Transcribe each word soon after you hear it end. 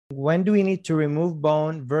When do we need to remove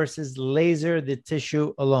bone versus laser the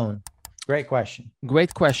tissue alone? Great question.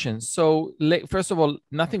 Great question. So first of all,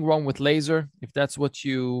 nothing wrong with laser. If that's what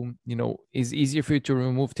you know, is easier for you to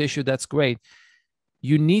remove tissue, that's great.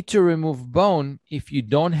 You need to remove bone if you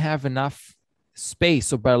don't have enough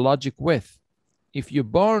space or biologic width. If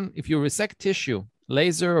you resect tissue,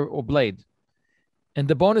 laser or blade, and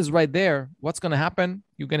the bone is right there, what's going to happen?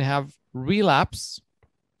 You're going to have relapse.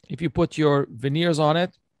 If you put your veneers on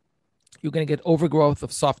it, you're going to get overgrowth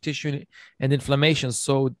of soft tissue and inflammation.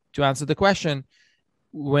 So to answer the question,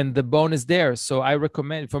 when the bone is there, so I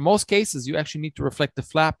recommend, for most cases, you actually need to reflect the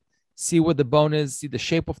flap, see where the bone is, see the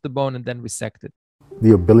shape of the bone, and then resect it.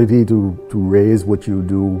 The ability to raise what you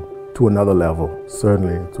do to another level,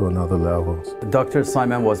 certainly to another level. Dr.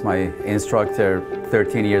 Simon was my instructor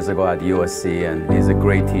 13 years ago at USC, and he's a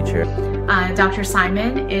great teacher. Dr.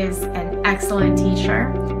 Simon is an excellent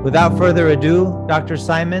teacher. Without further ado, Dr.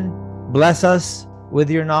 Simon, bless us with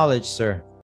your knowledge, sir.